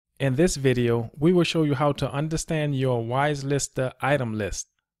In this video, we will show you how to understand your WiseLister item list.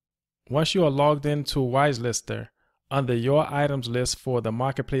 Once you are logged into WiseLister, under your items list for the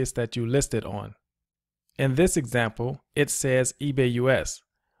marketplace that you listed on. In this example, it says eBay US,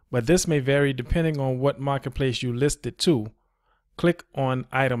 but this may vary depending on what marketplace you listed to. Click on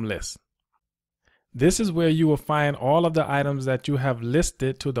Item List. This is where you will find all of the items that you have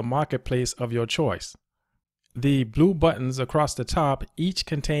listed to the marketplace of your choice. The blue buttons across the top each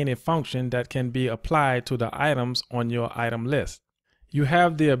contain a function that can be applied to the items on your item list. You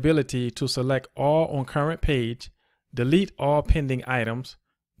have the ability to select all on current page, delete all pending items,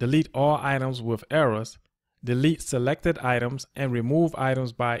 delete all items with errors, delete selected items, and remove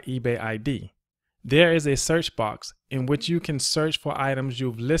items by eBay ID. There is a search box in which you can search for items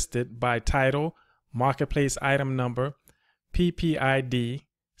you've listed by title, marketplace item number, PPID,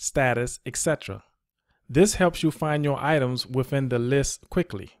 status, etc. This helps you find your items within the list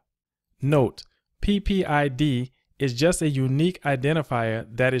quickly. Note, PPID is just a unique identifier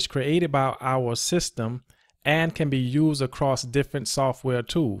that is created by our system and can be used across different software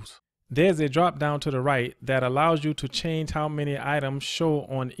tools. There's a drop down to the right that allows you to change how many items show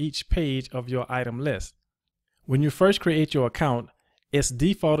on each page of your item list. When you first create your account, it's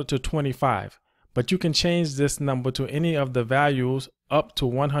defaulted to 25, but you can change this number to any of the values up to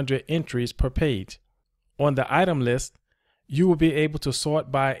 100 entries per page. On the item list, you will be able to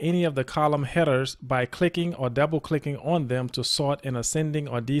sort by any of the column headers by clicking or double-clicking on them to sort in ascending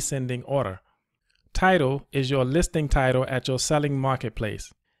or descending order. Title is your listing title at your selling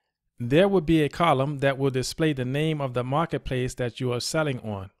marketplace. There will be a column that will display the name of the marketplace that you are selling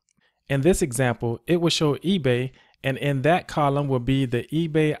on. In this example, it will show eBay, and in that column will be the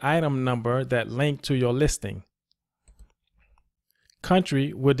eBay item number that linked to your listing.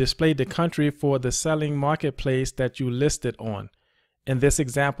 Country will display the country for the selling marketplace that you listed on. In this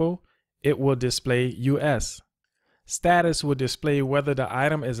example, it will display US. Status will display whether the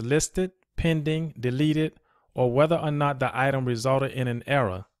item is listed, pending, deleted, or whether or not the item resulted in an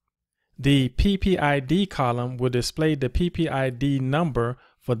error. The PPID column will display the PPID number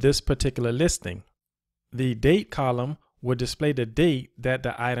for this particular listing. The date column will display the date that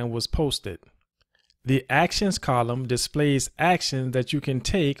the item was posted. The actions column displays actions that you can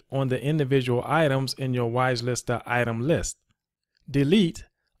take on the individual items in your WiseLister item list. Delete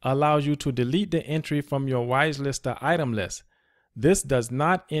allows you to delete the entry from your WiseLister item list. This does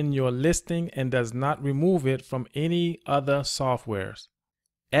not end your listing and does not remove it from any other softwares.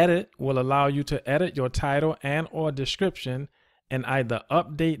 Edit will allow you to edit your title and/or description and either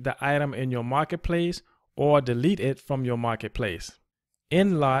update the item in your marketplace or delete it from your marketplace.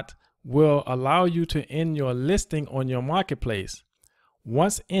 End lot will allow you to end your listing on your marketplace.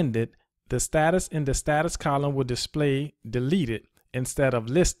 Once ended, the status in the status column will display deleted instead of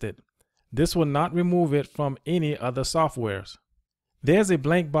listed. This will not remove it from any other softwares. There's a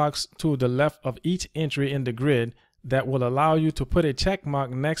blank box to the left of each entry in the grid that will allow you to put a check mark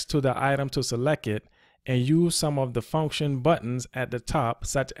next to the item to select it and use some of the function buttons at the top,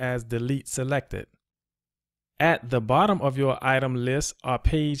 such as delete selected. At the bottom of your item list are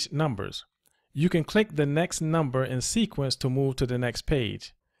page numbers. You can click the next number in sequence to move to the next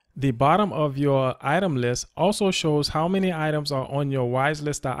page. The bottom of your item list also shows how many items are on your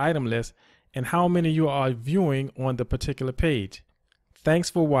WiseLister item list and how many you are viewing on the particular page. Thanks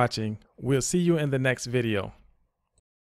for watching. We'll see you in the next video.